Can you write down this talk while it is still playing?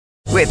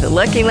With the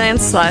Lucky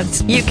Land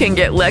Slots, you can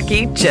get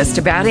lucky just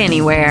about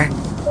anywhere.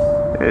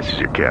 This is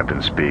your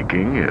captain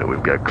speaking.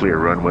 We've got clear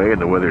runway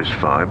and the weather's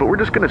fine, but we're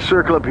just going to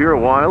circle up here a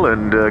while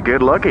and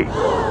get lucky.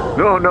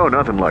 No,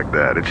 nothing like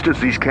that. It's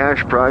just these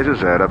cash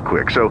prizes add up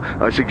quick. So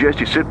I suggest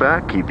you sit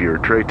back, keep your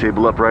tray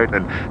table upright,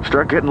 and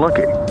start getting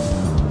lucky.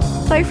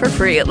 Play for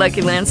free at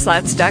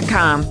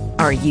LuckyLandSlots.com.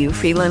 Are you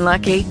feeling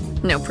lucky?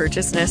 No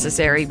purchase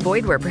necessary.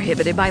 Void where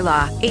prohibited by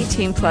law.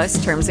 18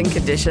 plus terms and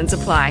conditions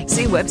apply.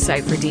 See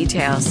website for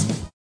details.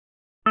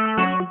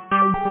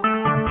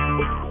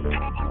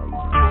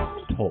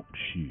 Talk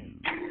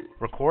shoes.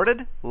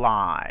 Recorded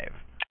live.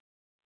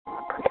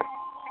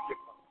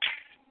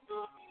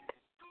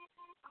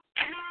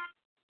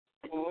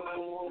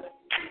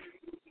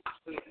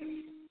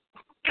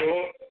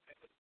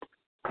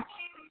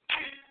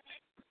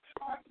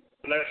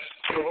 Let's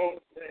go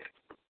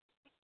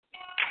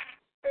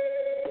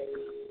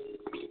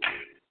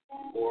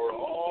for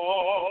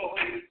all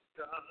you've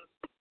done.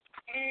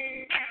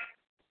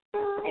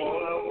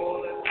 All I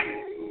want to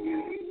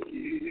do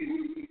is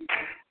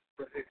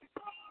pray.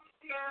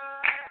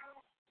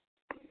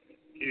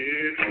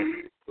 Give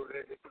you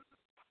praise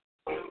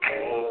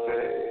all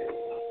day.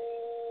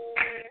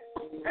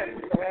 And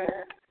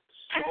that's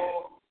all.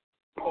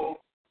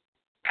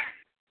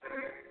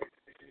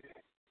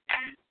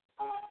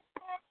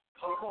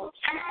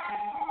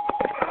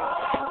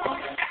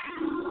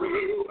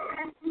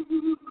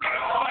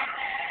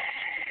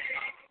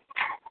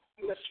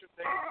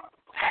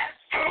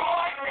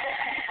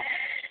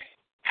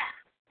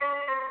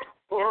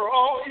 For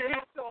all you've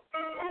done,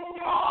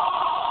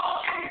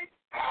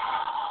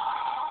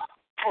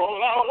 all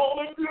I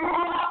want to do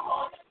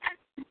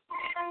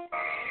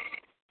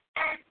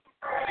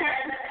is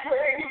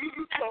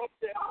praise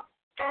something.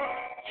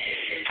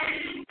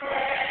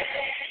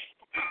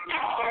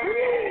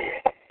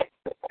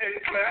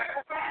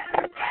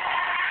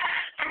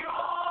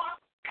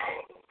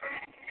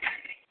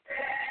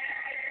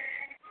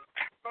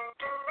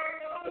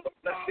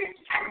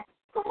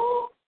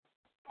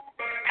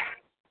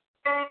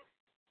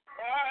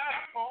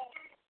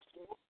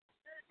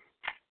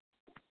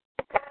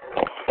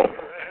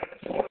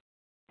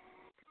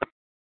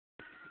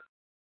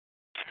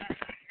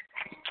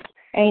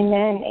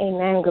 Amen,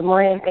 amen. Good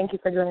morning. Thank you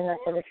for joining us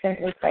for the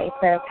Simply Pray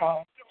prayer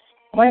call.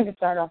 I wanted to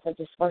start off with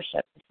just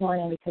worship this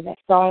morning because that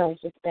song has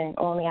just been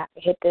on me. I have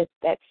to hit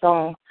that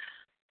song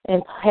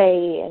and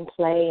play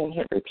and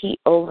hit repeat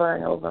over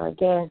and over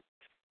again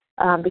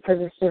because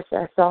it's just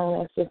a song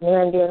that's just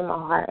near and dear to my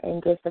heart.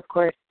 And just, of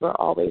course, we're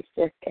always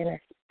just in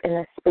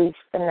a space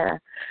in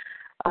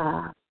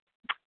a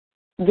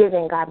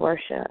giving God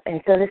worship.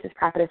 And so this is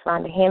Prophetess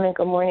Rhonda Hammond.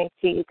 Good morning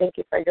to you. Thank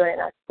you for joining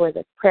us for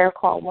the prayer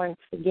call once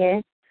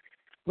again.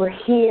 We're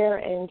here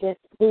and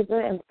we've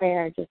been in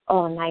prayer just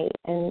all night.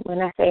 And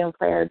when I say in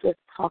prayer, just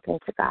talking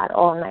to God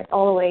all night,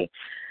 all the way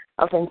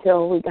up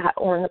until we got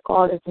on the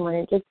call this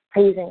morning, just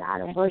praising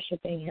God and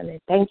worshiping Him and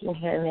thanking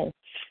Him and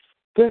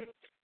just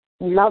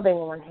loving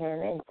on Him.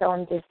 And so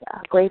I'm just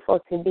grateful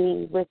to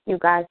be with you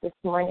guys this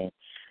morning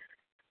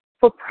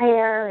for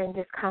prayer and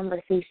just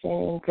conversation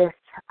and just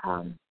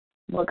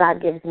what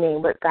God gives me,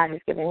 what God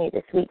has given me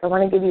this week. I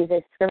want to give you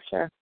this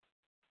scripture.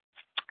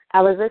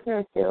 I was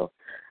listening to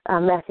a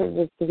message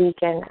this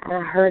weekend, and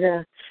I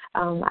heard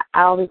I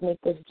always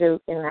make this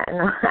joke, and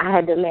I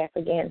had to laugh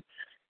again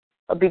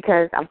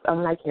because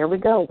I'm like, here we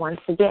go, once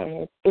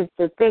again. It's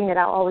the thing that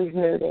I always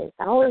notice.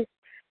 I always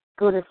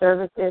go to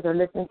services or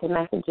listen to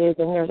messages,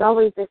 and there's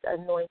always this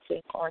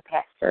anointing on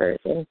pastors,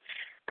 and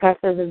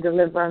pastors will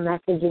deliver a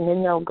message, and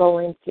then they'll go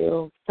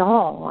into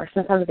song, or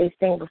sometimes they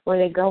sing before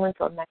they go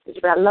into a message.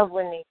 But I love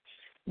when they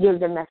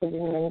give the message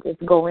and then just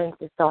go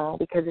into song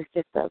because it's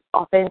just an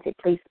authentic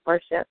place of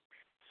worship.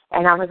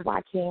 And I was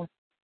watching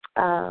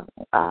a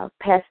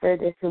pastor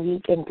this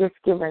week and just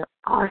give an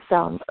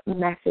awesome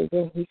message,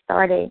 and he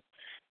started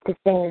to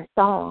sing a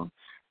song.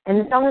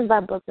 And the song is by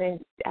Brooklyn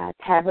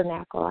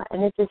Tabernacle,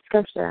 and it's a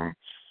scripture.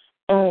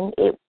 And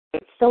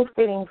it's so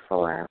fitting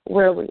for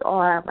where we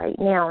are right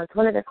now. It's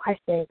one of the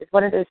questions. It's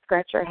one of those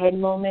scratch your head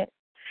moments,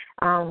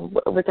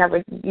 which I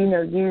would,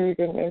 use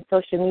in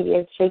social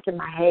media, shaking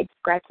my head,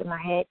 scratching my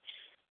head.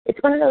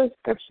 It's one of those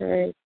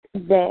scriptures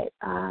that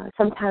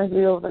sometimes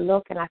we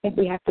overlook, and I think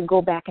we have to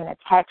go back and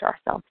attach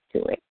ourselves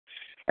to it.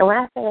 And when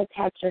I say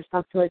attach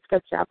yourself to a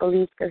scripture, I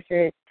believe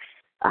scripture is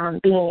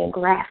being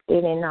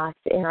engrafted in us,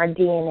 in our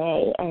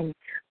DNA. And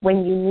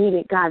when you need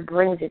it, God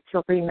brings it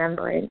to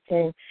remembrance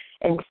and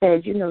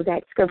says,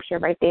 that scripture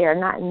right there,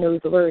 not in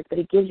those words, but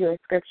it gives you a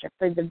scripture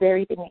for the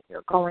very thing that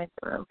you're going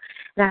through.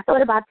 And I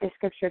thought about this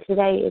scripture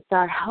today. It's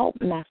our help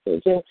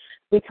message. And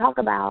we talk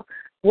about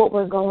what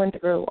we're going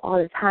through all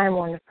the time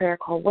on the prayer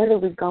call. What are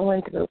we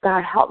going through?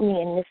 God, help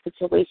me in this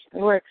situation.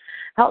 Lord,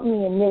 help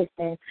me in this.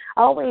 And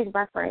I always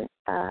reference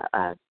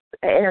an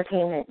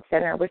entertainment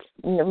center, which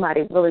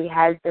nobody really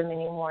has them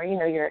anymore.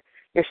 Your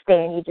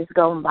stand, you just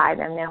go and buy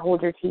them. They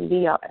hold your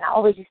TV up. And I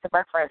always used to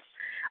reference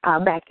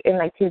back in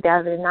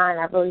 2009,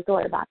 I really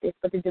thought about this,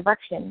 but the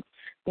directions,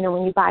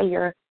 when you buy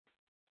your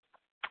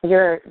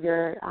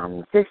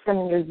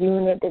system, your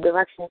unit, the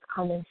directions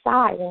come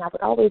inside. And I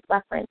would always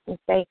reference and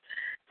say,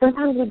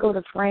 sometimes we go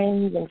to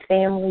friends and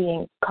family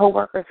and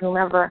coworkers,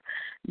 whomever,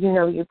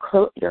 you're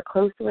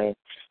close with,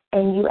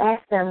 and you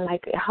ask them,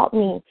 like, help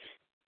me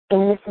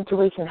in this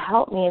situation,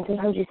 help me. And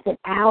sometimes you spend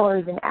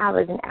hours and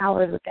hours and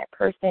hours with that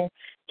person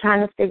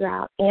trying to figure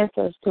out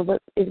answers to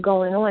what is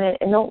going on.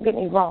 And don't get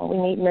me wrong, we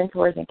need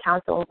mentors and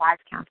counsel and wise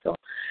counsel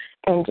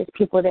and just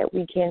people that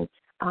we can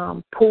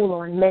pull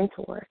on,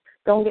 mentors.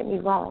 Don't get me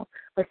wrong.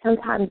 But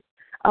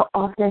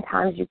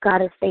oftentimes, you've got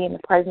to stay in the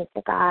presence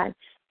of God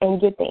and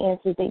get the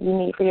answers that you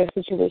need for your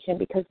situation,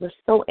 because we're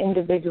so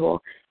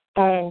individual.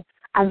 And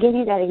I'll give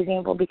you that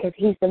example because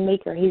he's the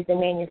maker, he's the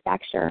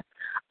manufacturer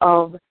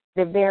of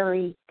the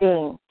very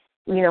thing.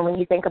 When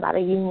you think about a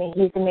human,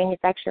 he's the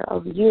manufacturer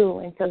of you,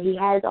 and so he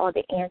has all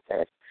the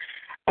answers.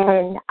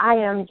 And I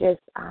am just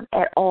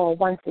at all,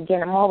 once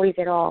again, I'm always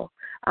at all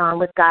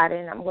with God,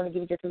 and I'm going to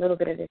give you just a little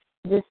bit of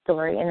this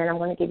story, and then I'm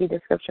going to give you the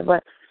scripture.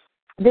 But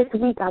this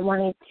week I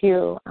wanted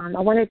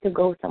to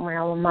go somewhere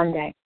on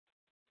Monday,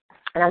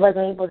 and I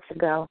wasn't able to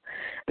go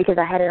because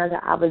I had another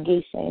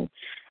obligation.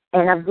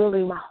 And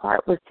my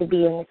heart was to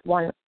be in this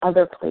one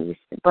other place,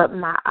 but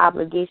my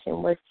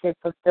obligation was to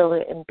fulfill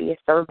it and be a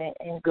servant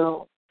and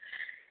go.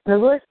 And the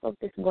Lord spoke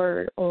this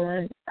word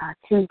on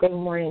Tuesday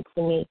morning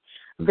to me,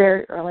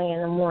 very early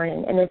in the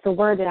morning, and it's a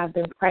word that I've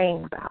been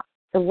praying about,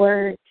 the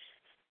word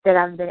that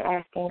I've been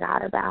asking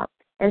God about.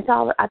 And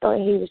so I thought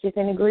he was just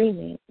in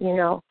agreement,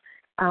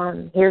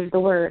 here's the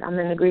word, I'm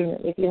in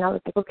agreement with you. And I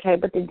was like, okay,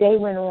 but the day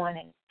went on,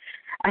 and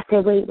I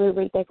said, wait,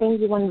 that thing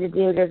you wanted to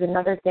do, there's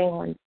another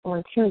thing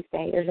on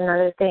Tuesday. There's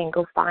another thing.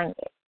 Go find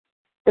it.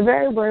 The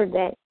very word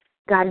that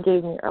God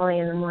gave me early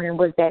in the morning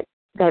was that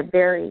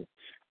very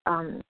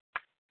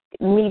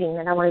meeting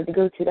that I wanted to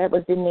go to. That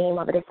was the name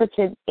of it.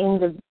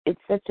 It's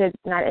such a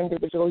not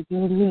individual,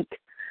 unique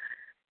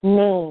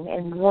name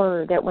and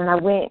word that when I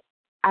went,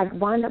 I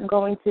wound up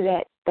going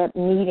to that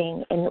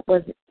meeting, and it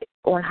was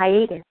on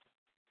hiatus.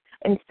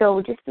 And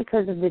so just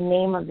because of the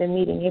name of the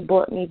meeting, it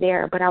brought me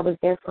there, but I was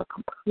there for a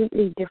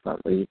completely different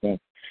reason.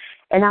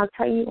 And I'll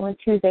tell you, on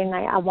Tuesday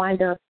night, I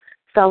wound up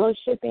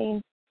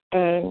fellowshipping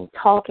and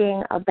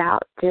talking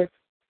about just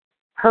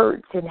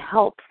hurts and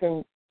helps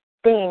and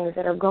things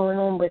that are going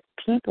on with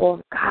people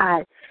of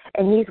God.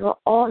 And these were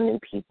all new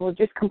people,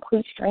 just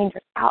complete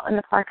strangers out in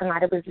the parking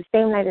lot. It was the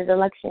same night as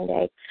Election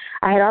Day.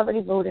 I had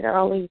already voted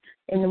early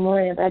in the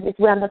morning, but I just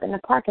wound up in the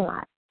parking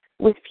lot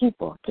with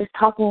people, just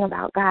talking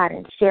about God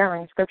and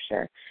sharing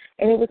scripture.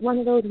 And it was one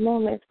of those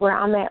moments where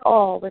I'm at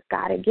all with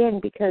God again,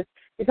 because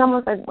it's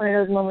almost like one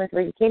of those moments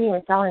where you can't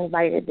even tell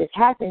anybody that this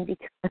happened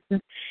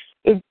because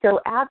it's so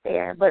out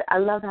there. But I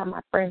love how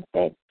my friend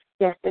said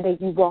yesterday,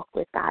 you walk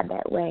with God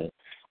that way.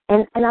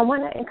 And I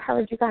want to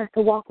encourage you guys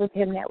to walk with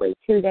him that way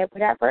too, that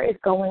whatever is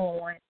going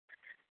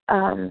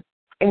on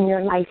in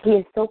your life, he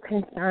is so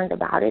concerned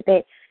about it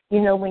that,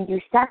 when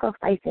you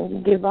sacrifice and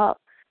you give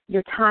up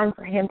your time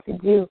for him to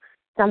do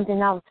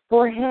something else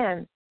for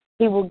him,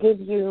 he will give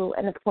you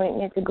an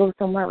appointment to go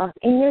somewhere else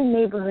in your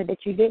neighborhood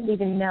that you didn't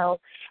even know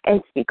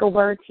and speak a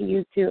word to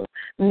you to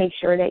make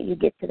sure that you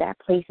get to that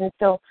place. And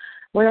so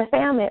when I say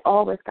I'm at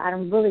all with God,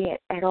 I'm really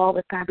at all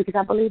with God, because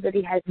I believe that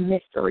he has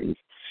mysteries,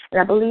 and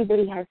I believe that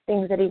he has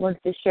things that he wants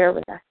to share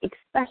with us,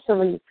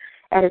 especially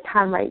at a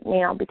time right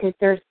now, because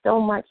there's so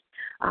much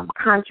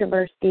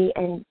controversy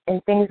and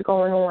things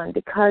going on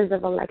because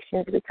of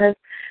elections, because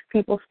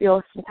people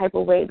feel some type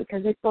of way,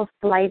 because they feel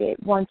slighted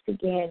once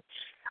again,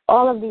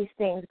 all of these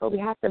things. But we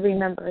have to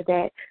remember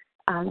that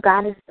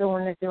God is still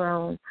on the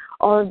throne.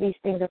 All of these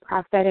things are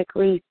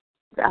prophetically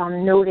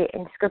noted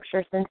in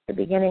Scripture since the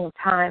beginning of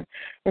time.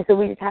 And so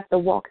we just have to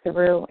walk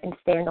through and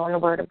stand on the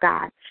Word of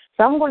God.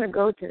 So I'm going to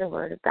go to the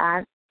Word of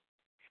God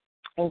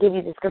and give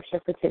you the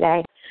Scripture for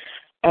today.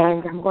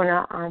 And I'm going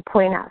to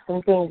point out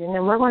some things, and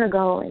then we're going to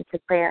go into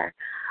prayer.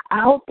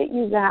 I hope that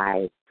you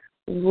guys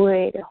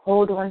would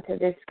hold on to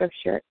this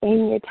scripture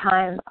in your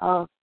time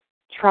of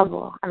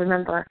trouble. I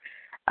remember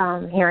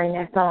hearing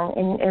that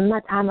song. In my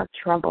time of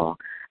trouble,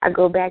 I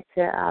go back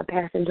to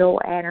Pastor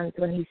Joel Adams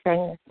when he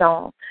sang this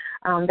song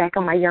back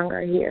in my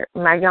younger years,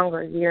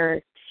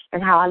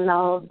 and how I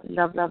love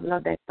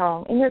that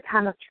song. In your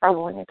time of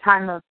trouble, in your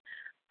time of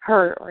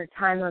hurt or a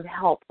time of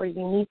help where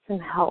you need some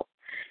help,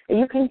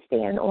 you can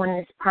stand on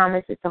this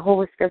promise. It's a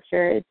whole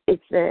scripture.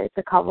 It's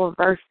a couple of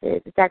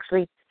verses. It's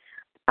actually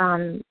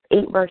 8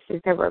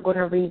 verses that we're going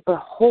to read, but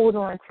hold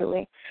on to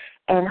it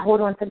and hold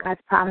on to God's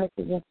promises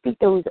and speak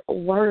those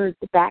words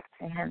back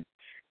to him.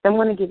 So I'm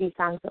going to give you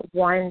Psalms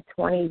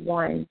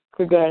 121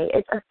 today.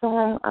 It's a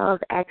song of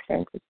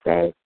accents. It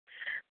says,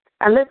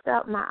 I lift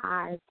up my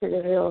eyes to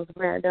the hills,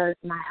 where does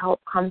my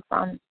help come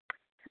from?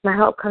 My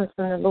help comes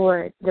from the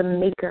Lord, the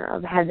maker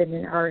of heaven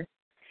and earth.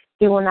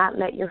 He will not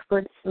let your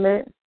foot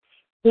slip.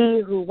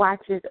 He who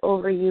watches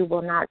over you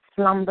will not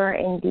slumber.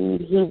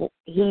 Indeed,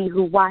 he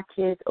who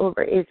watches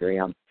over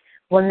Israel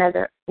will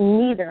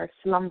neither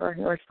slumber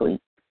nor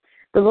sleep.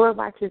 The Lord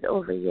watches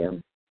over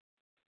you.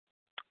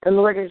 The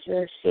Lord is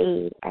your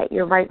shade at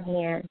your right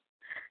hand.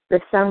 The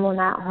sun will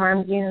not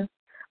harm you,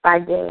 by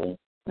day,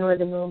 nor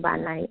the moon by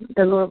night.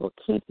 The Lord will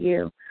keep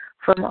you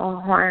from all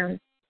harm.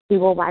 He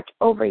will watch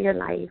over your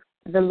life.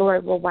 The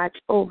Lord will watch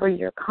over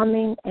your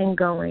coming and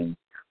going,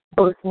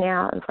 both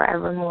now and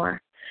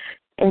forevermore.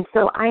 And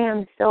so I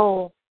am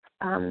so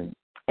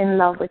in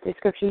love with the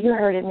scripture. You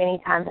heard it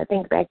many times. I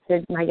think back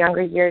to my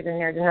younger years, and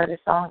there's another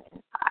song.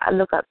 I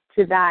look up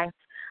to thine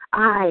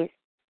eyes,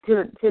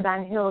 to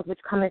thine hills, which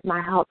cometh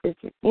my help. It's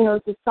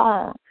a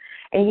song.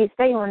 And you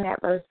stay on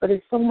that verse, but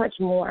it's so much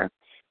more.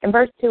 In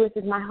verse 2, it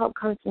says, my help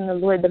comes from the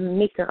Lord, the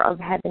maker of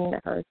heaven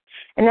and earth.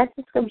 And that's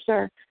the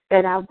scripture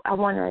that I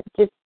want to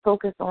just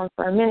focus on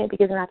for a minute,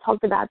 because when I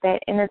talked about that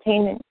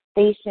entertainment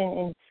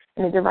station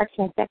and the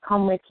directions that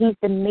come with, he's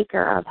the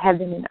maker of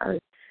heaven and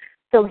earth.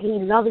 So he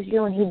loves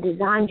you, and he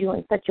designed you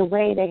in such a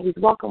way that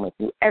he's walking with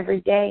you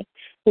every day.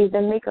 He's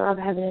the maker of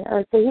heaven and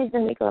earth. So he's the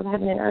maker of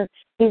heaven and earth.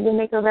 He's the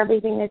maker of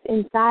everything that's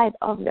inside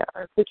of the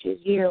earth, which is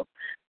you.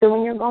 So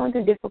when you're going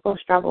through difficult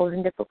struggles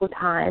and difficult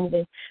times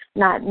and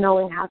not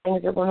knowing how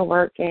things are going to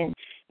work, and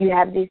you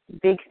have this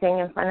big thing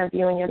in front of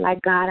you and you're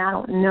like, God, I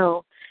don't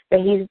know,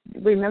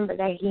 remember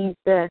that he's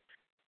the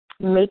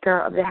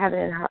maker of the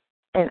heaven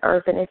and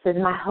earth. And it says,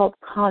 my help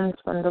comes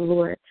from the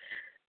Lord.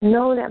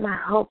 Know that my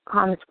help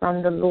comes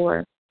from the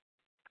Lord.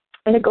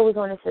 And it goes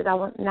on and says, I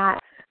will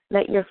not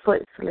let your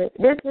foot slip.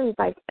 This is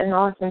like an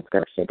awesome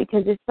scripture,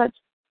 because it's such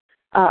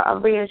a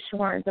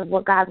reassurance of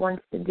what God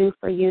wants to do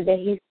for you, that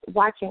he's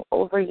watching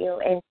over you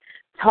and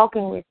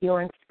talking with you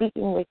and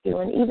speaking with you.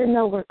 And even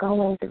though we're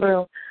going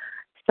through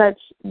such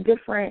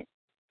different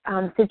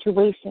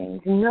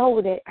situations,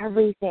 know that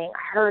everything,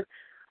 I heard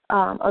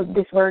of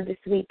this word this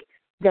week,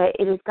 that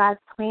it is God's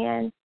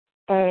plan,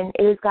 and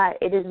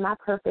it is my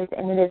purpose,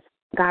 and it is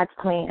God's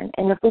plan.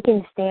 And if we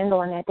can stand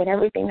on that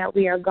everything that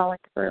we are going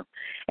through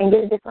and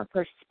get a different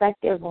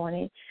perspective on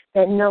it,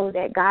 that know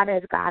that God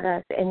has got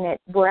us, and that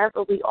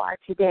wherever we are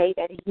today,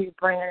 that he's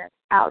bringing us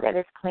out, that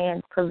his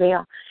plans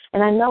prevail.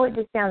 And I know it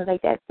just sounds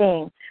like that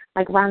thing,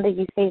 like Rhonda,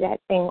 you say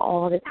that thing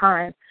all the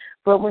time,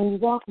 but when you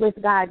walk with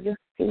God, you'll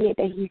see it,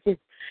 that he's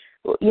just,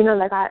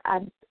 like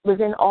I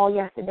was in all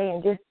yesterday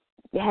and just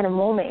had a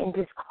moment and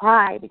just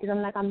cried, because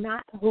I'm like, I'm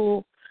not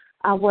who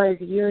I was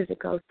years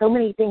ago. So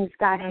many things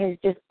God has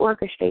just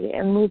orchestrated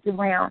and moved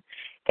around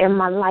in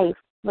my life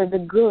for the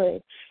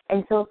good.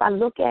 And so if I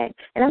look at,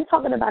 and I'm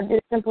talking about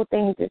just simple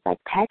things, just like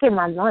packing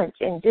my lunch,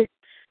 and just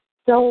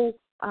so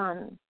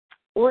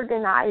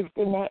organized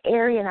in that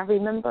area. And I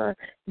remember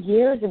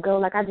years ago,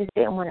 like I just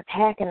didn't want to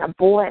pack, and I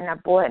bought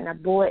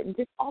and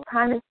just all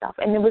kinds of stuff.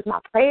 And it was my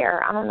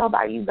prayer. I don't know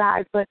about you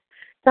guys, but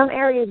some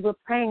areas we're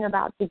praying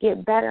about to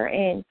get better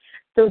in,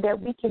 so that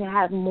we can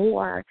have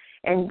more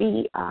and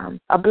be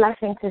a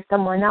blessing to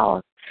someone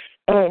else.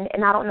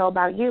 And I don't know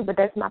about you, but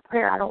that's my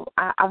prayer.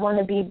 I want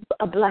to be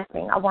a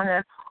blessing. I want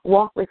to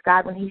walk with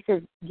God when he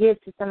says give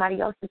to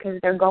somebody else because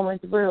they're going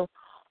through.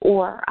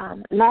 Or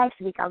last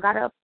week I got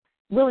up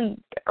really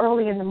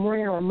early in the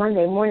morning on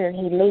Monday morning, and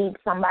he laid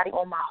somebody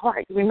on my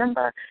heart. You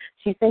remember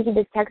she sent you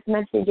this text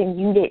message, and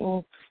you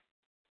didn't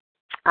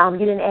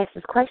ask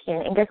this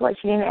question. And guess what?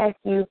 She didn't ask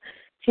you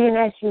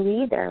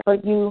either,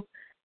 but you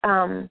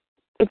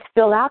it's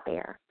still out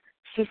there.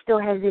 She still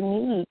has a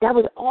need. That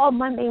was all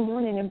Monday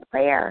morning in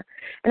prayer.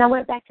 And I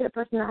went back to the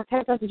person I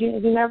texted. I said, you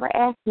never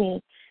asked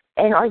me,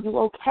 and are you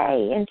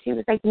okay? And she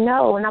was like,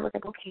 no. And I was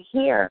like, okay,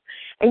 here.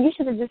 And you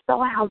should have just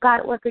saw how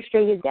God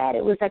orchestrated that.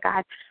 It was like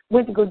I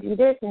went to go do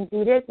this and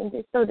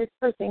just so this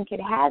person could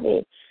have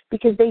it,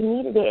 because they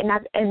needed it,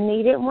 and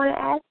they didn't want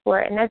to ask for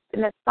it, and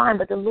that's fine.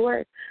 But the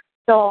Lord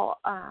saw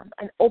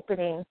an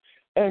opening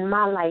in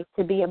my life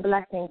to be a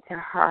blessing to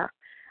her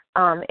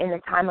in the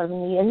time of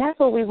need. And that's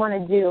what we want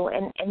to do.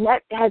 And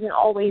that hasn't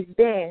always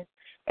been.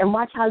 And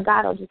watch how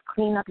God will just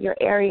clean up your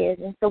areas.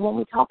 And so when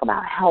we talk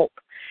about help,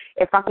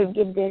 if I could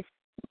give this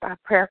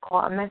prayer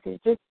call a message,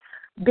 just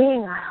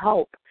being a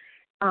help,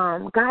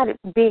 God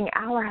being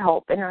our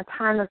help in our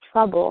time of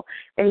trouble,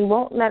 that he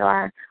won't let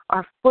our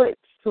foot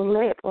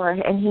slip,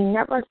 and he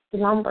never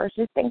slumbers.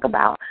 Just think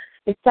about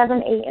it's 7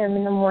 a.m.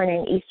 in the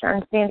morning,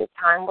 Eastern Standard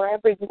Time,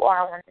 wherever you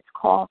are on this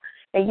call,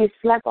 that you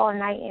slept all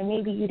night and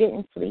maybe you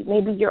didn't sleep.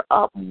 Maybe you're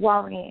up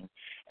worrying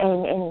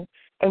and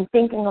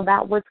thinking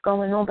about what's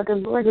going on, but the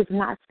Lord is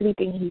not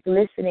sleeping. He's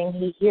listening.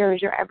 He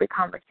hears your every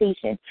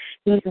conversation.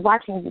 He's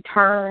watching you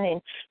turn,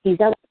 and he's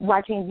up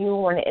watching you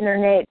on the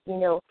internet,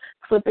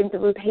 flipping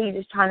through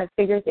pages trying to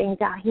figure things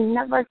out. He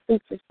never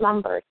sleeps or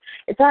slumbers.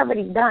 It's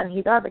already done.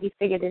 He's already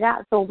figured it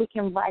out, so we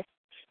can rest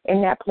in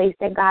that place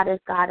that God has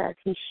got us.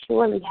 He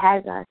surely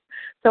has us.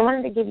 So I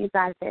wanted to give you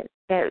guys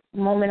that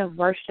moment of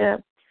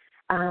worship.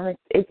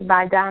 It's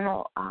by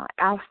Donald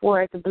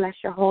Alford, to bless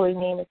your holy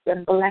name. It's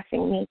been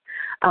blessing me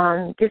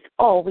just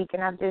all week,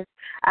 and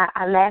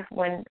I laughed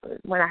when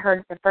I heard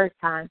it the first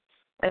time,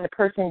 and the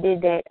person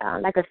did that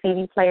like a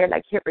CD player,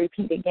 like hit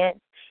repeat again.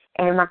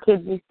 And my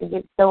kids used to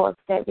get so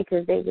upset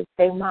because they would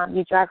say, Mom,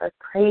 you drive us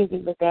crazy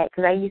with that,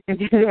 because I used to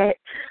do that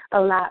a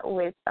lot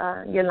with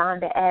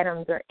Yolanda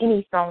Adams or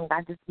any songs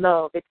I just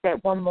love. It's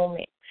that one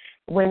moment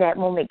when that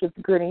moment gets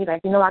good and you're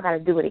like, I got to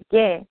do it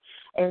again.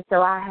 And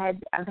so I've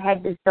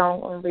had this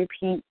song on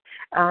repeat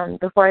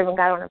before I even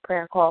got on a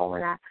prayer call.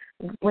 When I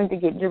went to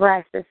get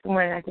dressed this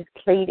morning, I just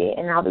played it,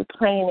 and I'll be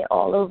playing it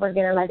all over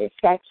again and let it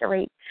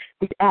saturate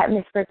this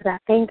atmosphere, because I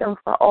thank him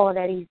for all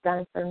that he's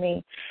done for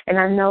me. And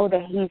I know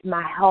that he's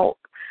my help,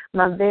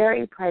 my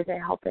very present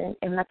help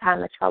in my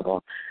time of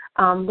trouble.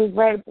 We've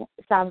read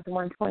Psalms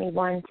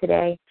 121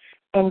 today,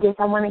 and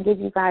I want to give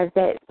you guys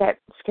that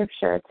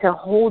scripture to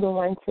hold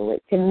on to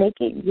it, to make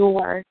it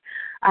yours.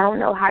 I don't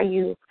know how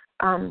you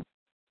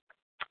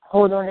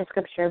hold on to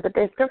scripture, but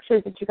there's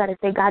scriptures that you got to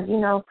say, God,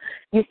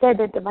 you said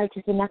that the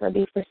righteous will never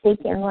be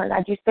forsaken, Lord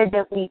God. You said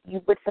that you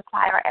would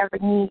supply our every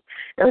need.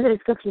 Those are the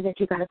scriptures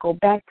that you got to go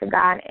back to,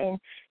 God, and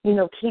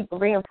keep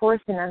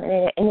reinforcing them,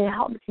 and it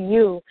helps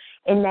you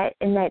in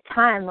that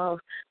time of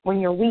when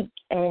you're weak,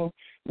 and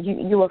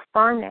you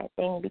affirm that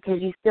thing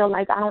because you feel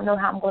like, I don't know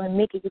how I'm going to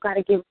make it. You got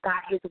to give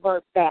God His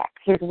word back.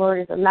 His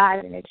word is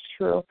alive and it's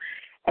true,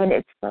 and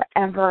it's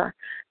forever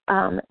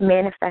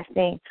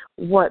manifesting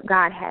what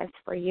God has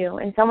for you.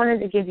 And so I wanted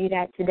to give you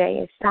that today.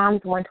 It's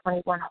Psalms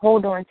 121.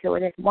 Hold on to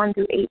it. It's 1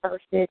 through 8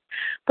 verses.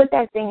 Put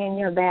that thing in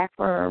your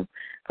bathroom.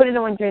 Put it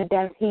on your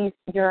desk. He's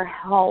your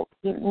help.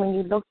 When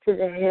you look to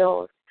the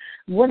hills,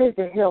 what is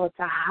the hill? It's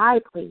a high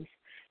place.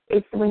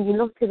 It's when you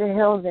look to the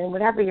hills and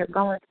whatever you're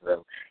going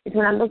through. It's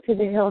when I look to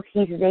the hills,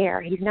 He's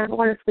there. He's never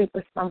going to sleep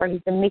or slumber.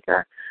 He's the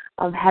maker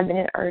of heaven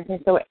and earth.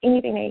 And so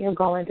anything that you're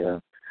going through,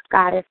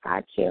 God has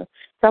got you.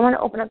 So I want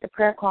to open up the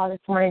prayer call this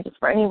morning just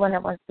for anyone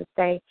that wants to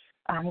say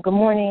good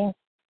morning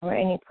or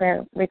any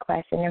prayer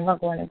requests, and then we're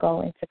going to go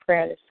into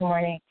prayer this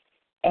morning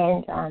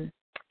and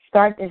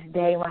start this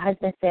day. My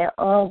husband said,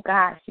 oh,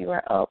 gosh, you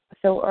are up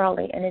so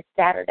early, and it's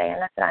Saturday.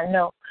 And I said, I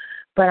know,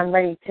 but I'm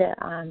ready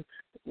to,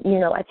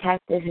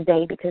 attack this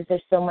day because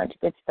there's so much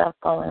good stuff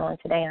going on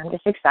today. I'm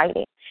just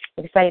excited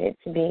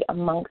to be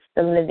amongst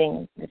the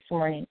living this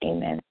morning.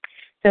 Amen.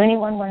 So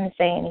anyone want to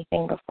say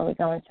anything before we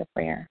go into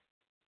prayer?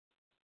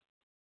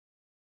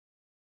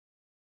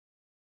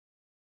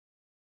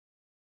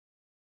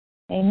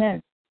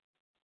 Amen.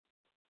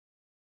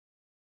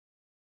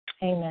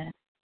 Amen.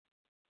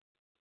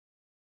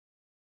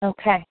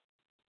 Okay.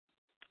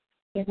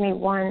 Give me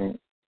one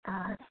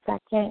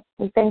second.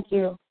 We thank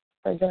you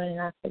for joining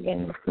us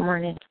again this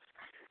morning.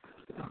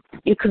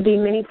 You could be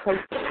many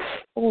places.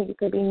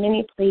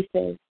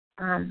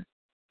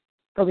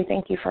 But we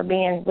thank you for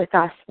being with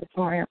us this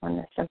morning on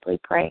the Simply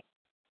Pray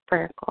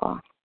prayer call.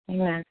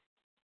 Amen.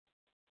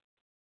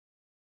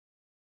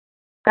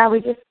 God,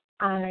 we just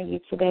honor you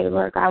today,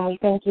 Lord God, and we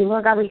thank you.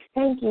 Lord God, we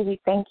thank you,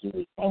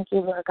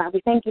 Lord God.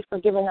 We thank you for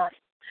giving us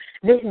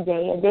this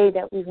day, a day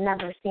that we've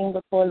never seen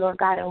before, Lord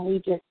God, and we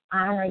just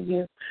honor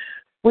you.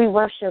 We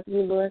worship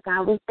you, Lord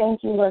God. We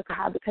thank you, Lord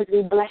God, because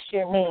we bless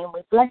your name.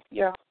 We bless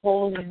your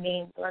holy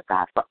name, Lord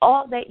God, for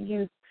all that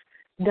you've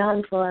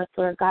done for us,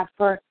 Lord God,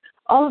 for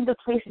all of the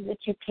places that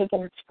you've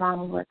taken us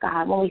from, Lord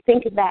God. When we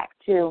think back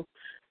to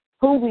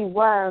who we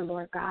were,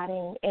 Lord God,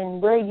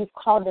 and where you've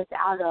called us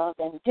out of,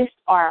 and just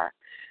our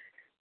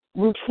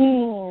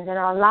routines and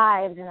our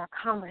lives and our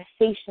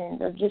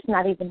conversations are just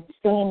not even the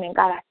same. And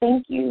God, I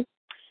thank you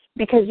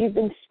because you've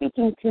been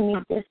speaking to me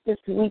this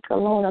week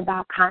alone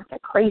about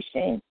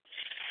consecration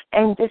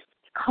and just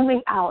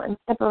coming out and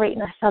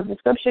separating ourselves. The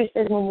scripture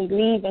says when we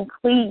leave and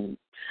cleave,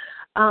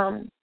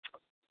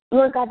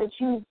 Lord God, that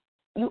you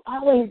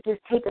always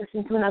just take us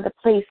into another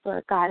place,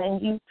 Lord God,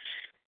 and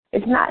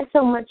it's not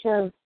so much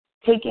of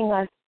taking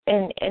us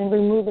and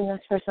removing us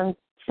for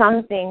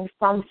some things,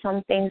 from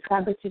some things,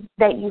 God, but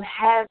that you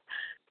have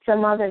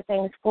some other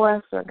things for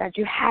us, Lord God.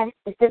 You have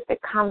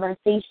specific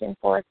conversation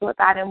for us, Lord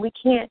God, and we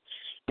can't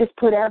just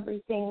put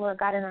everything, Lord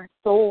God, in our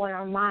soul and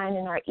our mind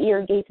and our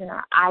ear gates and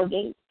our eye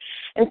gates.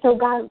 And so,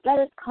 God, let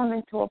us come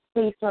into a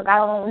place, Lord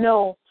God. I don't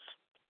know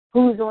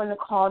who's on the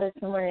call this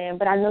morning,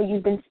 but I know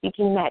you've been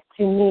speaking that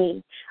to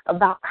me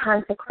about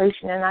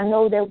consecration, and I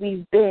know that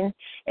we've been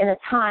in a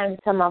time,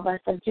 some of us,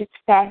 of just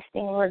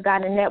fasting, Lord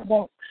God, and that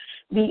won't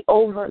be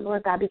over,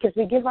 Lord God, because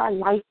we give our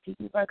life to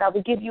you, Lord God.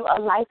 We give you a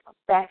life of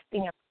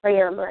fasting and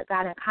prayer, Lord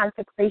God, and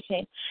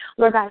consecration,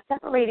 Lord God,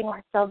 separating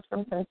ourselves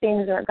from some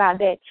things, Lord God,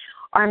 that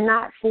are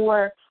not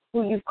for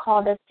who you've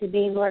called us to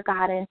be, Lord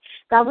God. And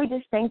God, we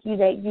just thank you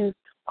that you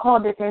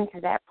called us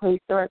into that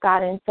place, Lord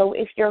God. And so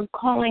if you're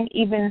calling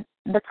even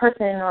the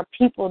person or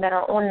people that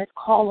are on this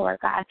call, Lord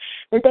God,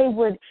 that they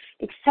would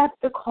accept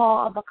the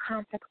call of a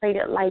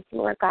consecrated life,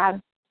 Lord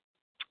God,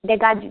 that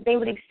God, they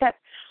would accept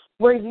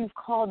where you've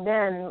called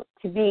them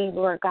to be,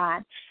 Lord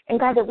God. And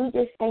God, that we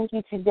just thank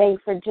you today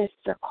for just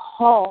your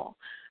call,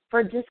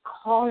 for just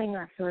calling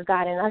us, Lord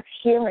God, and us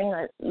hearing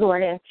us,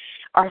 Lord, and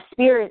our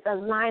spirits are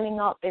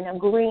lining up and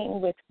agreeing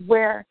with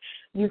where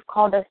you've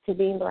called us to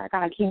be, Lord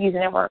God. I keep using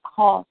that word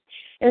call.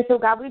 And so,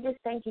 God, we just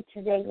thank you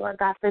today, Lord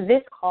God, for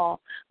this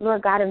call,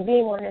 Lord God, and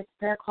being on this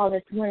prayer call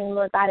this morning,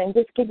 Lord God, and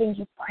just giving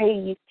you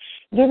praise,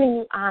 giving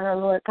you honor,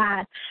 Lord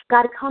God.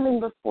 God, coming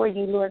before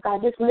you, Lord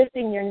God, just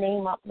lifting your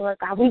name up, Lord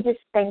God. We just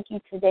thank you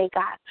today,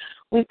 God.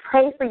 We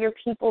pray for your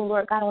people,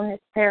 Lord God, on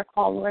this prayer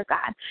call, Lord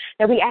God,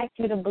 that we ask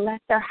you to bless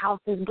their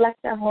houses, bless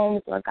their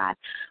homes, Lord God.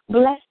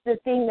 Bless the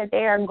thing that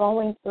they are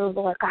going through,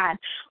 Lord God,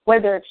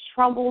 whether it's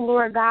trouble,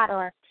 Lord God,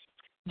 or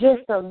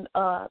just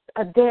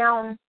a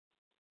downtrodden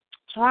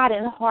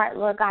heart,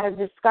 Lord God, of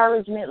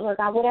discouragement, Lord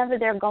God, whatever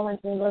they're going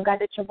through, Lord God,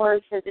 that your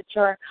word says that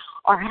you're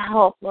our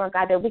help, Lord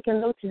God, that we can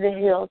look to the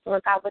hills,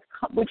 Lord God,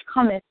 which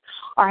cometh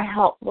our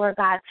help, Lord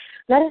God.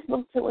 Let us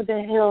look to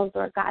the hills,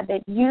 Lord God,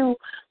 that you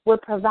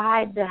would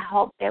provide the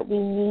help that we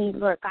need,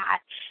 Lord God,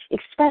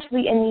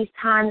 especially in these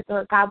times,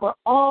 Lord God, we're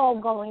all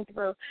going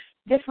through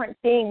different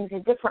things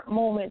at different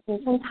moments. And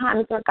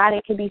sometimes, Lord God,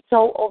 it can be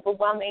so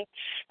overwhelming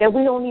that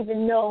we don't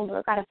even know,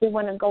 Lord God, if we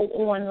want to go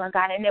on, Lord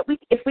God. And that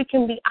if we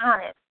can be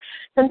honest,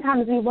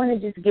 sometimes we want to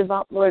just give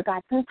up, Lord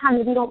God.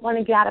 Sometimes we don't want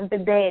to get out of the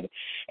bed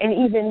and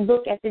even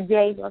look at the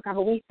day, Lord God.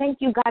 But we thank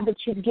you, God, that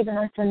you've given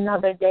us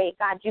another day,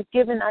 God. You've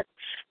given us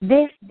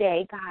this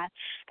day, God.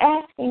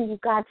 Asking you,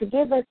 God, to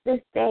give us this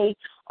day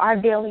our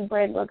daily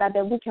bread, Lord God,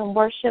 that we can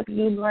worship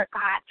you, Lord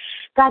God.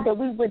 God, that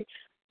we would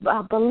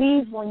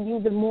believe on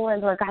you the more,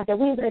 Lord God, that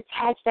we would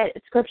attach that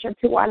scripture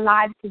to our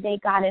lives today,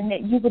 God, and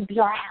that you would be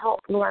our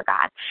help, Lord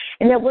God,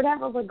 and that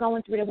whatever we're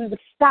going through, that we would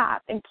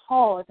stop and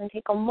pause and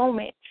take a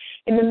moment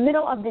in the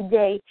middle of the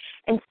day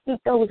and speak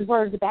those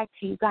words back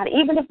to you, God,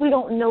 even if we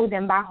don't know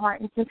them by heart,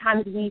 and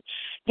sometimes we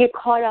get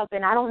caught up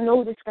and I don't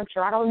know the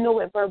scripture, I don't know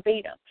it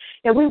verbatim,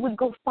 that we would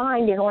go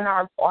find it on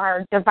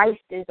our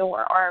devices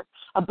or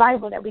a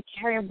Bible that we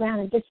carry around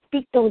and just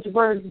speak those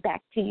words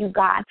back to you,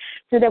 God,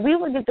 so that we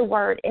would get the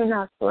word in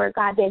us, Lord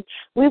God, that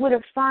we would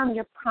affirm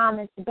your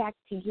promise back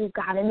to you,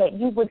 God, and that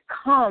you would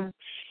come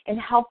and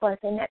help us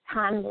in that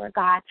time, Lord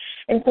God.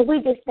 And so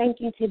we just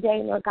thank you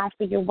today, Lord God,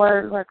 for your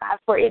word, Lord God,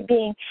 for it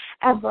being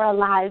ever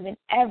alive and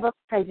ever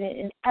present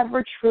and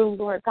ever true,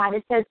 Lord God.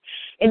 It says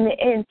in the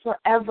end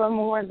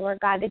forevermore, Lord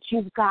God, that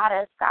you've got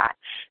us, God.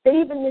 That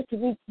even this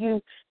week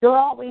you're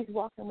always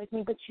walking with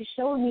me, but you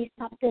showed me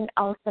something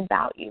else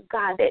about you,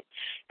 God, that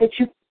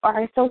you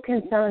are so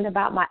concerned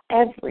about my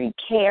every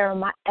care,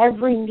 my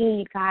every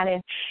need, God.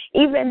 And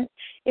even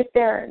if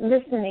they're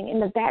listening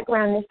in the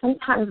background, that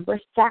sometimes we're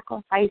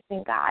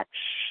sacrificing, God,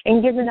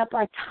 and giving up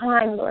our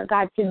time, Lord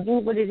God, to do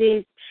what it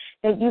is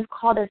that you've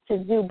called us to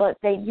do, but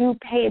that you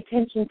pay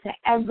attention to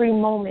every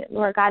moment,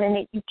 Lord God, and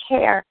that you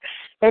care,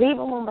 that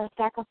even when we're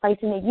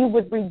sacrificing, that you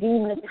would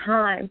redeem the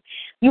time,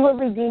 you would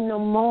redeem the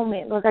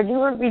moment, Lord God, you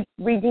would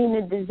redeem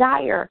the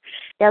desire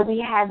that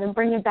we have and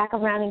bring it back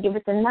around and give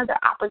us another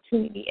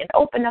opportunity and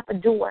open up a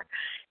door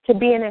to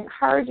be an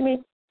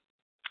encouragement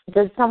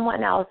to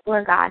someone else,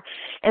 Lord God,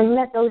 and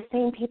let those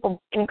same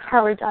people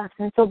encourage us.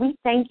 And so we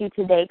thank you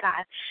today,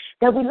 God,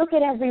 that we look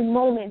at every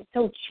moment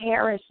so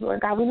cherished,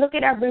 Lord God. We look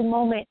at every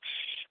moment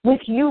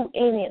with you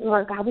in it,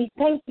 Lord God. We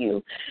thank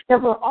you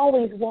that we're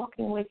always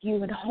walking with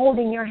you and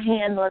holding your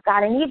hand, Lord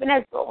God. And even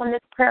as we're on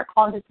this prayer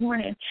call this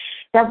morning,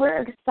 that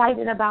we're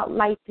excited about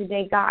life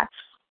today, God.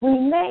 We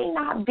may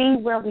not be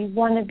where we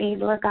want to be,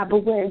 Lord God,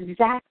 but we're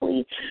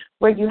exactly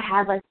where you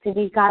have us to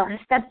be, God. Our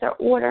steps are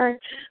ordered.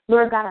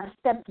 Lord God, our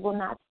steps will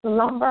not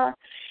slumber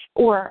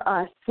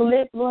or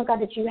slip, Lord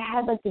God, that you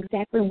have us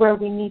exactly where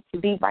we need to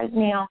be right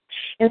now.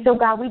 And so,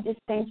 God, we just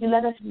thank you.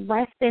 Let us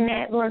rest in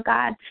that, Lord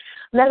God.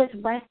 Let us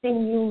rest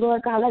in you,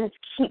 Lord God. Let us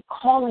keep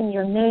calling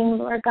your name,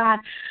 Lord God.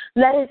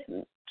 Let us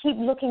keep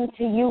looking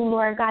to you,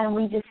 Lord God, and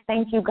we just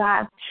thank you,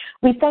 God.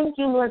 We thank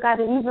you, Lord God,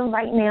 that even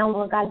right now,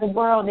 Lord God, the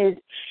world is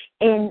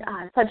in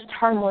such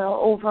turmoil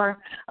over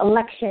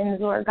elections,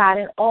 Lord God,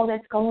 and all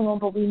that's going on,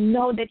 but we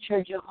know that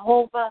you're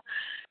Jehovah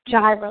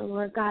Jireh,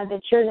 Lord God,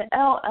 that you're the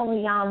El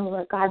Elyon,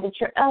 Lord God, that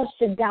you're El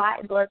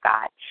Shaddai, Lord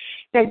God,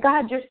 that,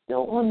 God, you're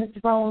still on the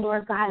throne,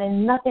 Lord God,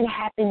 and nothing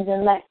happens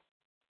unless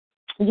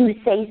you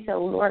say so,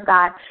 Lord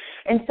God.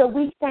 And so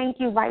we thank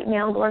you right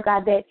now, Lord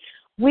God, that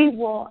we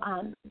will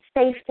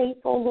stay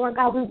faithful, Lord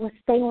God. We will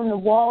stay on the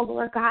wall,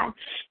 Lord God.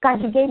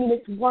 God, you gave me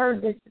this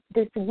word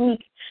this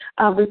week,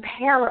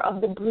 repairer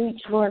of the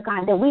breach, Lord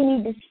God, that we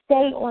need to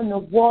stay on the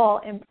wall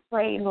and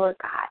pray, Lord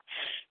God.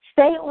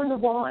 Stay on the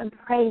wall and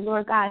pray,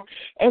 Lord God,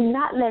 and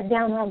not let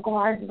down our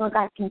guards, Lord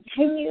God.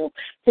 Continue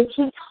to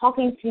keep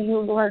talking to you,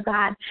 Lord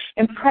God,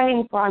 and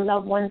praying for our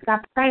loved ones,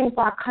 God, praying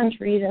for our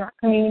countries and our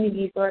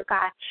communities, Lord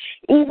God,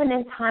 even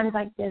in times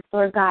like this,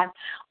 Lord God.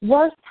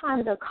 Worst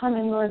times are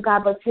coming, Lord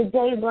God, but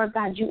today, Lord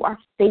God, you are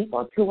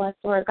faithful to us,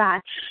 Lord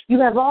God. You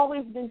have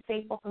always been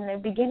faithful from the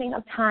beginning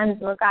of times,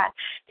 Lord God,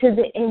 to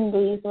the end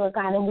days, Lord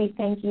God, and we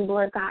thank you,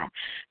 Lord God.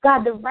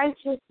 God, the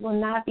righteous will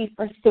not be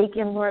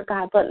forsaken, Lord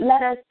God, but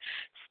let us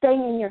stay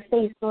in your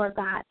face, Lord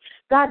God.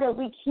 God, that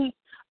we keep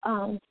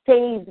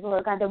saved,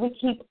 Lord God, that we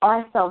keep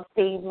ourselves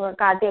saved, Lord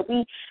God, that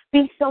we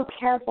be so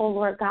careful,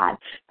 Lord God,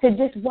 to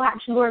just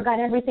watch, Lord God,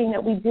 everything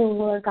that we do,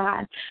 Lord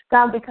God,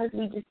 because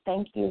we just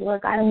thank you,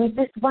 Lord God, and we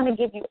just want to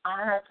give you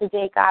honor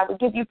today, God. We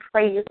give you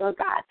praise, Lord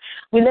God.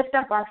 We lift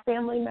up our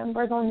family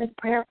members on this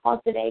prayer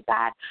call today,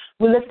 God.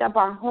 We lift up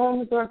our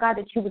homes, Lord God,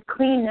 that you would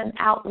clean them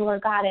out,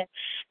 Lord God, and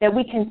that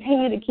we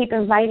continue to keep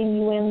inviting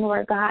you in,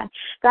 Lord God.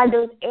 God,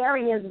 those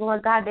areas,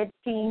 Lord God, that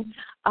seem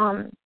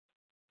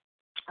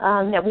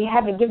that we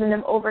haven't given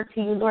them over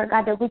to you, Lord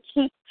God, that we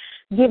keep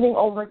giving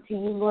over to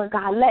you, Lord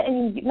God,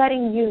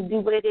 letting you do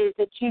what it is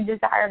that you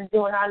desire to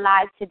do in our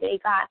lives today,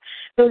 God.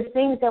 Those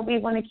things that we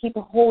want to keep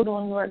a hold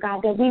on, Lord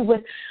God, that we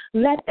would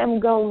let them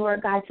go,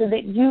 Lord God, so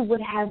that you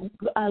would have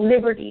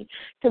liberty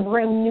to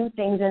bring new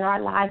things in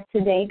our lives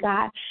today,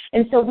 God.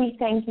 And so we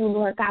thank you,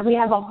 Lord God. We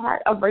have a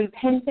heart of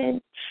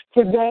repentance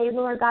today,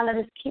 Lord God. Let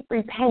us keep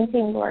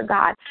repenting, Lord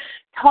God,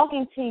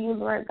 talking to you,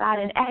 Lord God,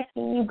 and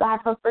asking you, God,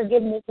 for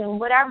forgiveness in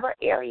whatever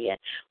area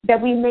that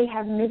we may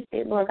have missed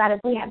it, Lord God, if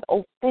we have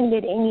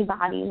offended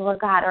anybody, Lord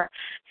God, or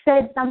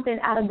said something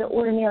out of the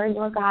ordinary,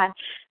 Lord God.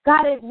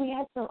 God, if we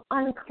have some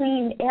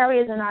unclean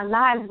areas in our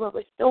lives where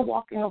we're still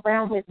walking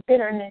around with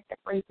bitterness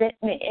and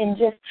resentment and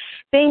just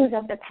things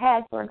of the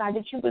past, Lord God,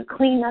 that you would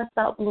clean us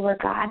up, Lord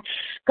God.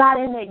 God,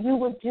 and that you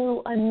would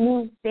do a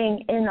new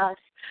thing in us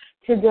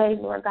today,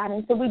 Lord God.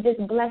 And so we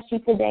just bless you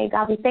today,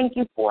 God. We thank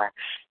you for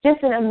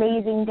just an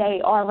amazing day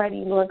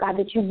already, Lord God,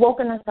 that you've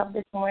woken us up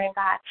this morning,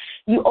 God.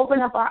 You open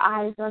up our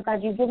eyes, Lord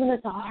God. You've given us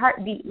a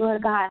heartbeat,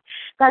 Lord God.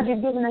 God,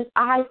 you've given us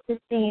eyes to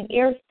see and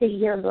ears to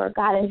hear, Lord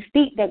God, and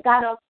feet that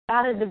got up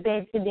out of the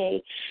bed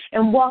today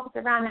and walked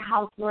around the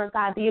house, Lord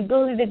God, the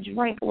ability to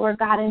drink, Lord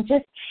God, and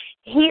just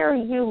hear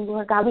you,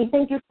 Lord God. We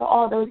thank you for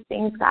all those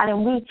things, God,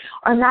 and we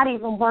are not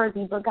even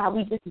worthy, but God,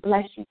 we just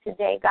bless you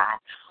today, God.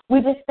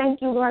 We just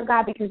thank you, Lord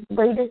God, because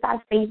great is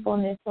our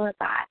faithfulness, Lord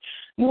God.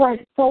 You are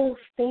so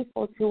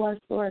faithful to us,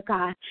 Lord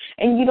God,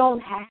 and you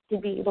don't have to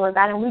be, Lord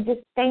God. And we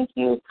just thank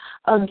you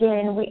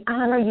again. We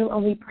honor you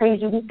and we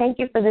praise you. We thank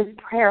you for this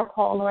prayer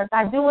call, Lord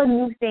God. Do a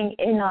new thing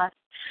in us.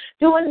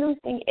 Do a new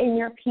thing in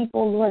your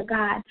people, Lord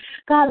God.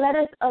 God, let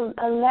us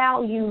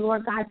allow you,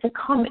 Lord God, to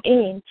come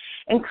in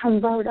and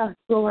convert us,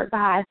 Lord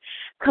God.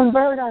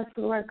 Convert us,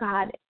 Lord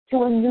God,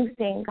 to a new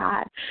thing,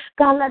 God.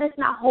 God, let us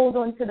not hold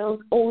on to those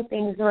old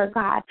things, Lord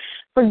God,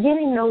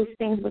 forgetting those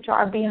things which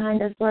are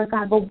behind us, Lord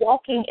God, but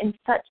walking in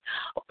such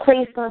a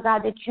place, Lord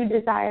God, that you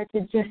desire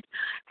to just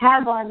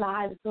have our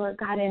lives, Lord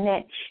God, and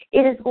that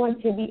it is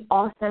going to be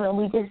awesome. And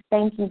we just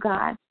thank you,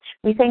 God.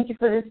 We thank you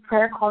for this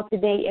prayer call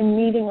today and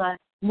meeting us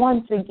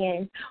once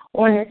again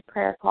on this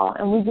prayer call.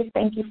 And we just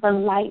thank you for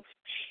life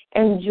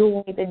and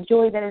joy, the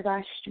joy that is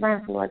our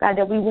strength, Lord God,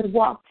 that we would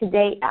walk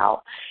today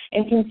out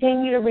and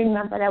continue to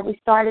remember that we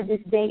started this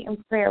day in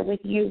prayer with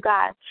you,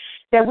 God,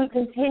 that we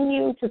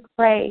continue to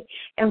pray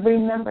and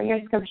remember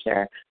your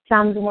scripture,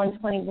 Psalms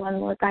 121,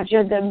 Lord God.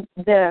 You're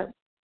the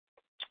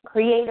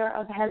creator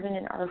of heaven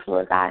and earth,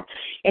 Lord God.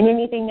 And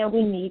anything that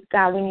we need,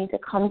 God, we need to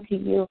come to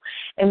you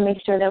and make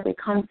sure that we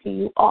come to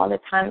you all the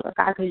time, Lord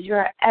God, because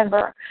you're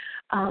ever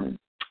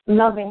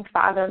loving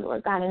Father,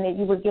 Lord God, and that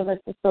you would give us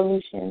the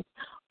solutions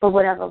for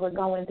whatever we're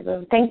going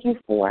through. Thank you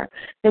for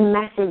the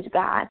message,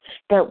 God,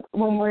 that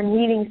when we're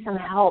needing some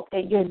help,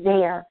 that you're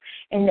there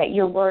and that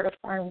your word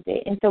affirms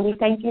it. And so we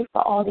thank you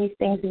for all these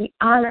things. We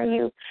honor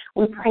you.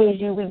 We praise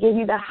you. We give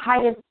you the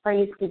highest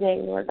praise today,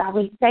 Lord God.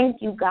 We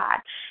thank you, God,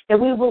 that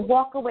we will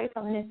walk away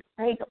from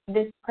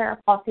this prayer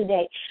call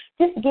today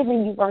just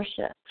giving you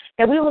worship,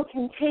 that we will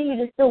continue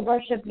to still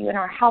worship you in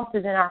our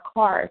houses, in our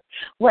cars,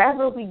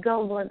 wherever we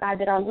go, Lord God,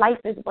 that our life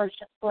is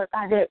worship, Lord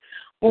God, that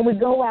when we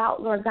go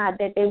out, Lord God,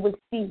 that they would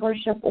see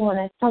worship on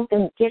us,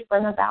 something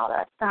different about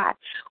us, God.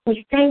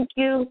 We thank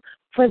you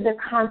for the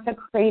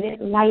consecrated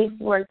life,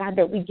 Lord God,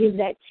 that we give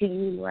that to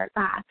you, Lord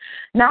God.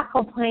 Not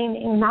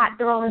complaining, not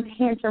throwing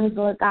tantrums,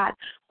 Lord God.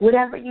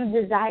 Whatever you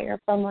desire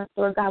from us,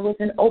 Lord God,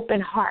 with an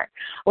open heart,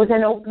 with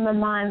an open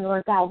mind,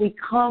 Lord God, we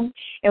come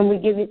and we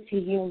give it to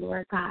you,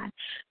 Lord God.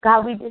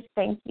 God, we just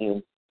thank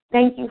you.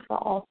 Thank you for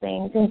all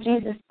things. In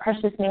Jesus'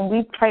 precious name,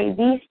 we pray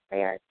these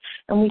prayers,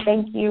 and we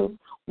thank you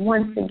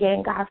once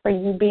again, God, for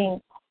you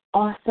being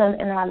awesome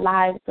in our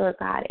lives, Lord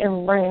God,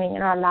 and reigning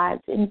in our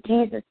lives. In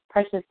Jesus'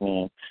 precious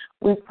name,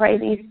 we pray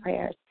these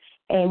prayers.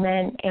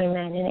 Amen,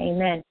 amen, and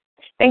amen.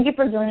 Thank you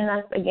for joining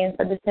us again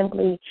for the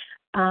Simply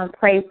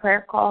Pray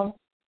prayer call.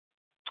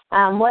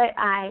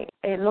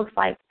 It looks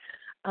like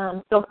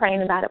still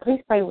praying about it.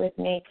 Please pray with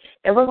me.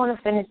 And we're going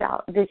to finish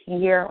out this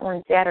year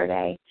on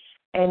Saturday,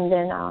 and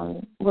then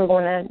we're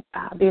going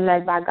to be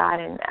led by God,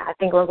 and I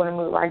think we're going to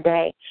move our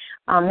day.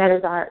 That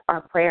is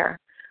our prayer.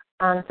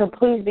 So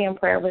please be in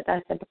prayer with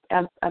us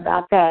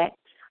about that.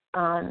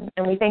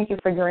 And we thank you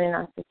for joining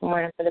us this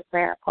morning for the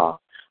prayer call.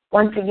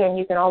 Once again,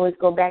 you can always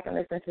go back and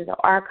listen to the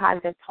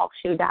archives at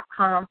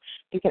TalkShoe.com.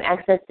 You can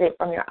access it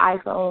from your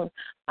iPhone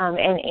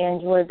and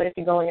Android, but if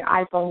you go on your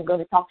iPhone, you go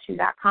to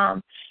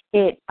TalkShoe.com,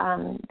 hit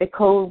the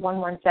code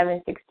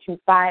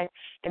 117625,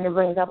 and it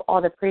brings up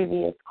all the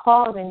previous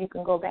calls, and you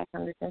can go back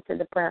and listen to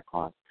the prayer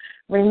calls.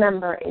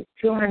 Remember, it's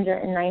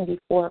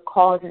 294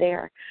 calls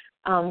there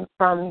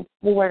from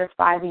 4 to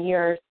 5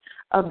 years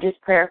of just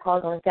prayer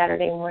calls on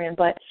Saturday morning,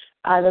 but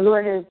the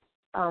Lord is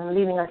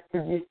leading us to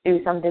just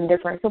do something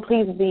different. So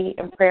please be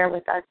in prayer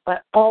with us.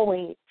 But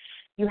always,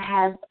 you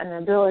have an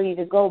ability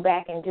to go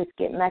back and just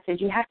get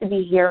message. You have to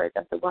be hearers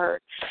of the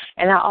word.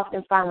 And I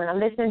often find when I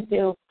listen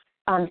to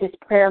just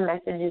prayer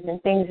messages and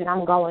things that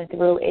I'm going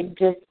through, it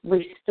just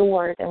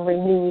restores and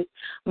renews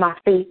my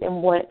faith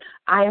in what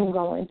I am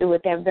going through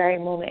at that very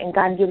moment. And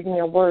God gives me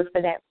a word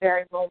for that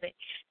very moment.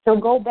 So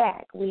go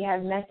back. We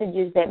have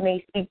messages that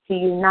may speak to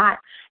you not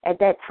at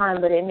that time,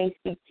 but it may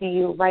speak to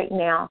you right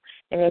now,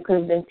 and it could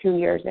have been 2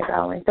 years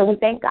ago. And so we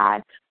thank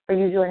God for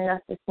you joining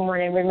us this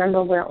morning.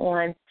 Remember, we're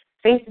on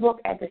Facebook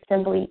at the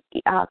Simply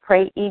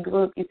Pray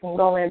E-Group. You can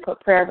go in and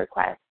put prayer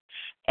requests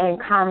and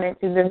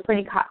comments. We've been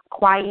pretty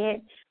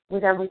quiet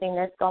with everything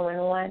that's going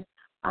on.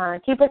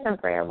 Keep us in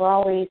prayer. We're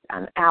always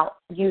out,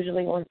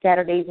 usually on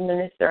Saturdays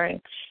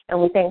ministering, and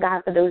we thank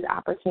God for those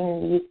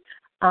opportunities.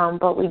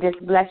 But we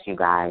just bless you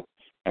guys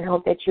and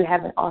hope that you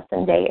have an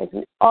awesome day. As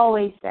we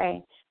always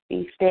say,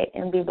 be fit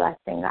and be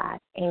blessed in God.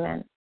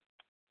 Amen.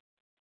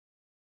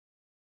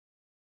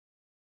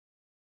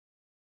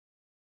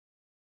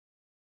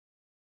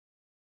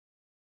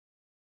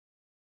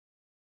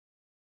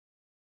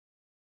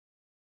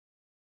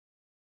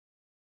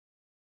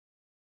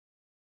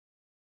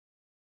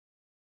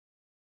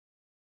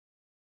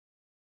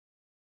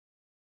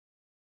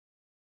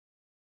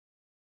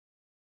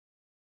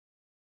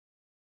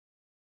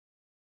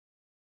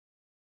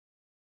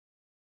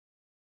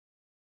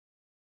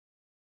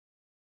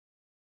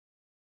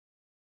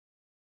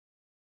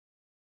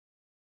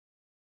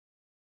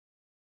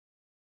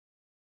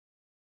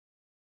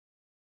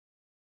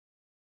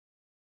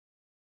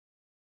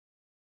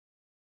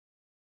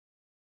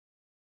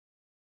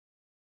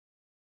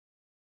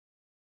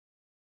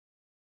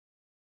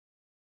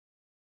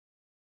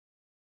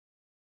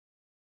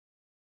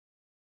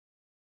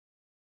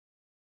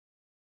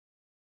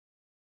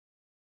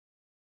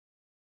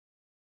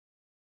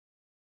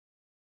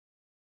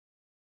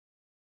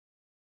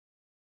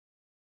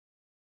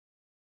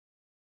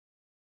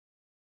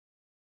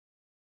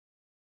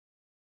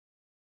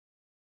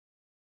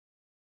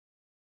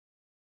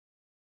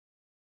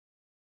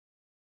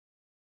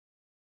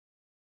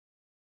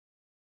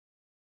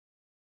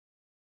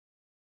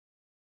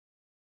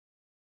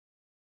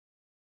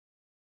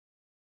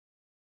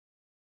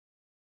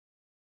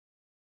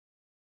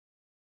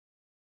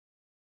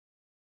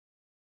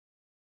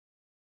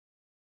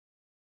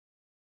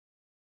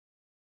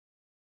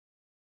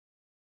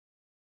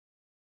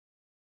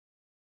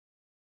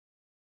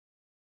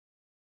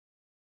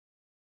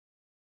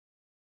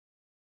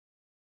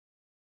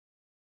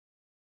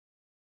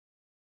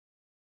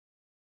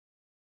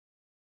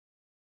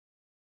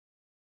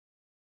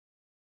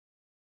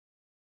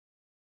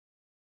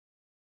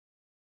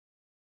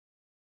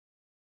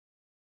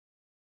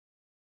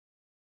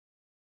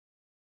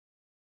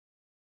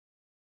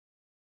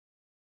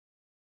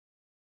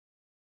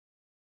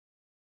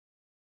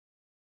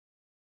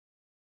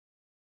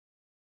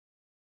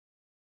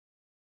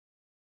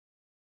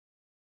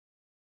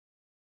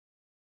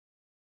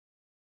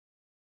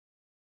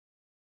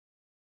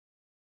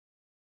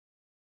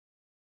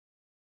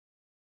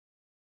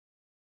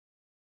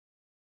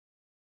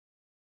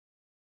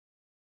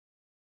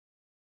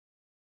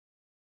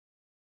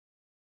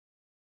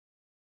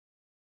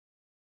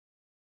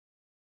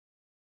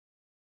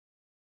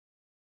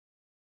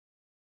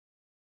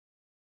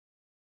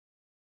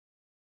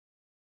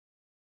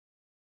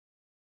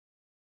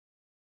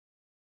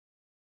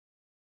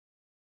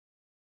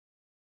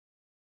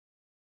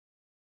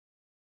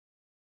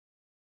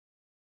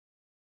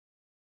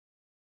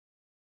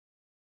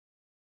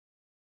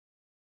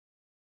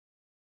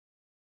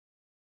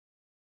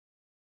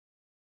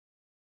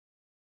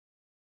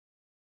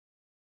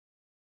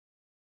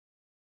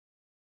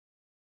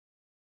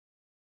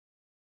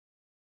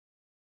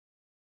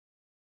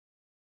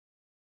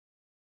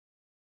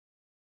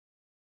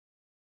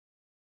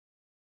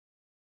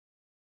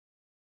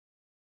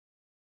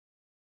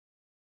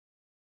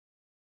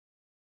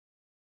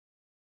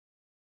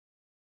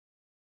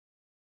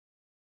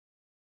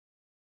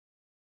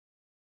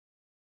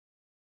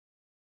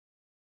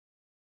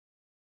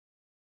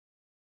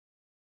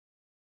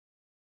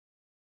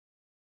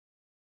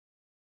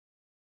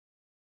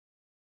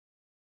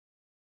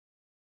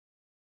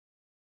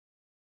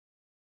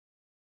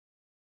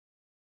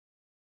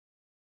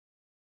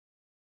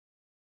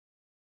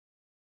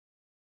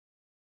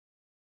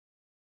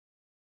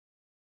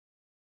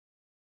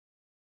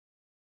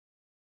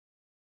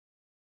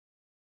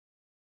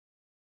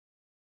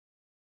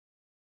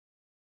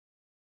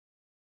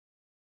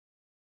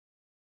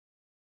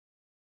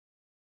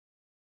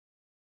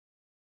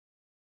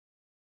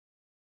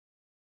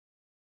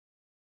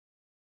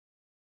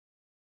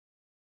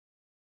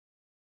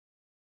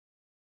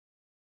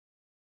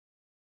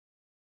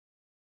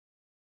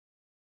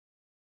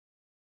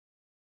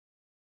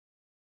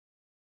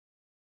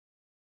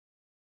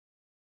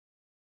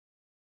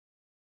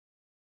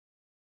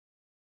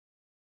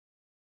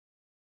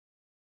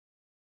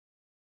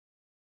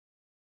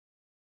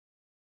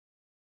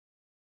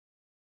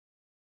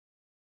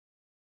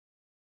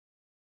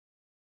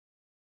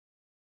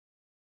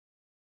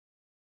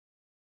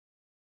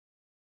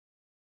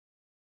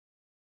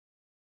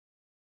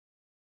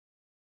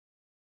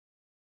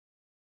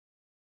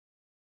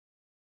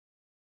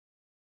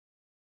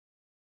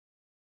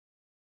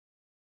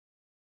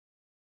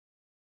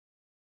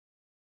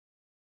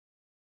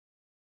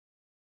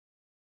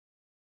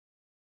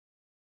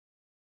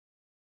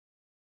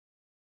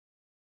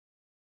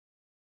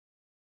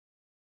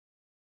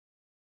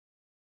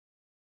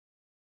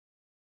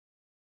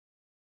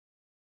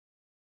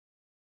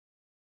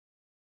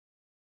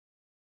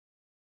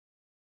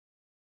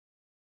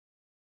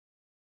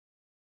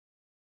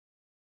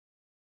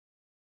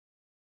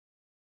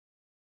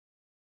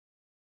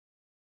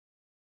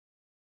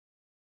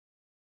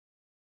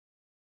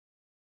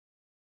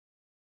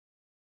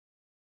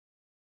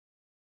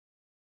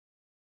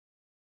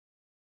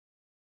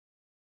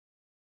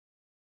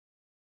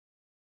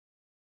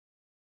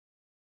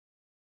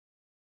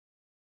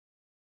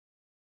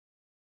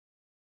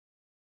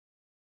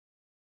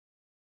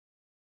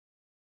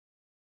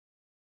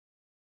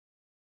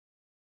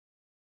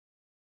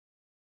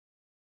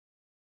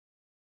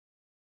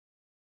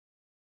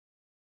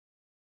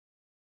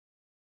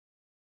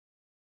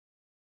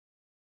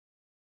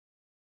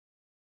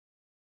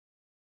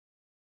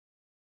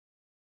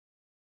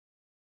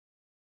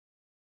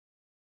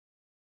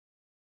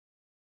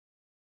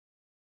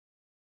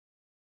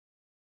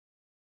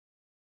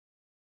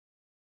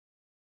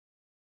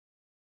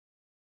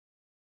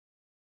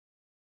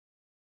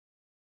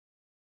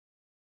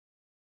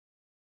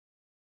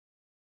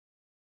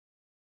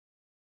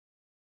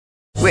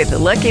 With the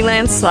Lucky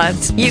Land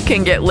Slots, you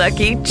can get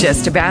lucky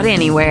just about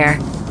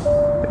anywhere.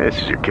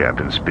 This is your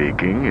captain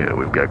speaking.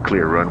 We've got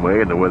clear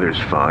runway and the weather's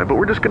fine, but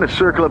we're just going to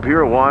circle up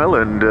here a while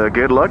and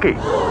get lucky.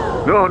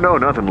 No,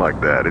 nothing like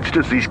that. It's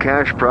just these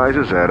cash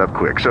prizes add up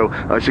quick. So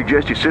I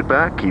suggest you sit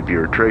back, keep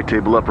your tray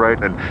table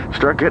upright, and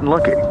start getting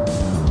lucky.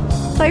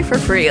 Play for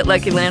free at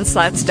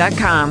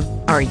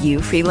LuckyLandSlots.com. Are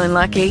you feeling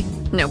lucky?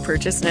 No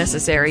purchase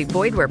necessary.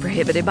 Void where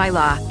prohibited by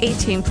law.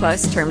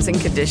 18+ terms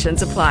and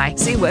conditions apply.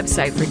 See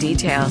website for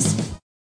details.